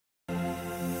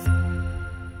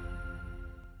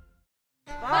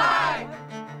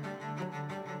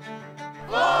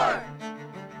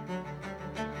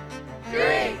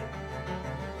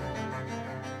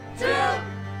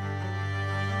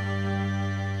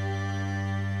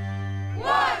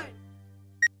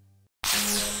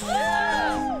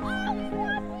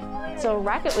So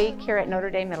Rocket Week here at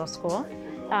Notre Middle School,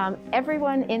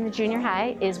 everyone in the junior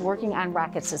high is working on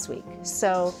rockets this week.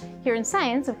 So here in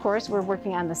science, of course, we're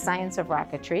working on the science of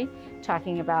rocketry,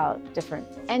 talking about different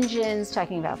engines,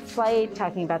 talking about flight,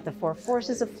 talking about the four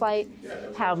forces of flight,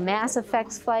 how mass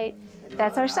affects flight.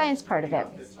 That's our science part of it.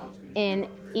 In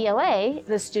ELA,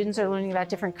 the students are learning about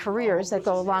different careers that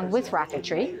go along with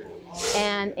rocketry.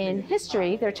 And in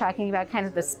history, they're talking about kind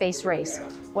of the space race.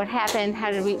 What happened,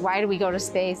 why did we go to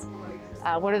space?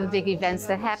 What are the big events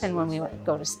that happen when we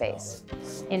go to space?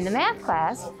 In the math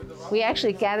class, we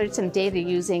actually gathered some data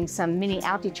using some mini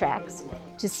altitracks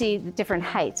to see the different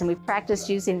heights. And we practiced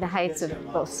using the heights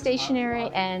of both stationary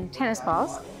and tennis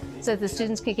balls so that the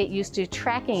students could get used to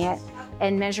tracking it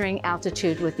and measuring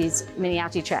altitude with these mini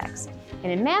altitracks.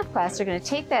 And in math class, they're going to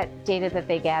take that data that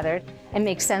they gathered and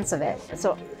make sense of it.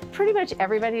 So pretty much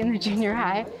everybody in the junior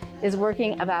high is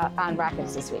working on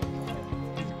rockets this week.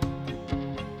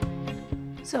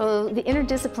 So the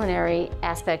interdisciplinary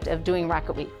aspect of doing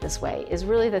Rocket Week this way is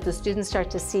really that the students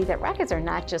start to see that rockets are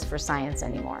not just for science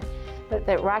anymore, but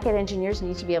that rocket engineers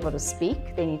need to be able to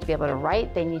speak, they need to be able to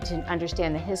write, they need to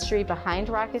understand the history behind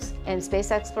rockets and space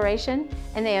exploration,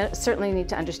 and they certainly need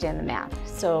to understand the math.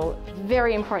 So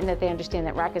very important that they understand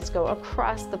that rockets go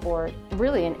across the board,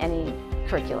 really in any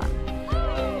curriculum.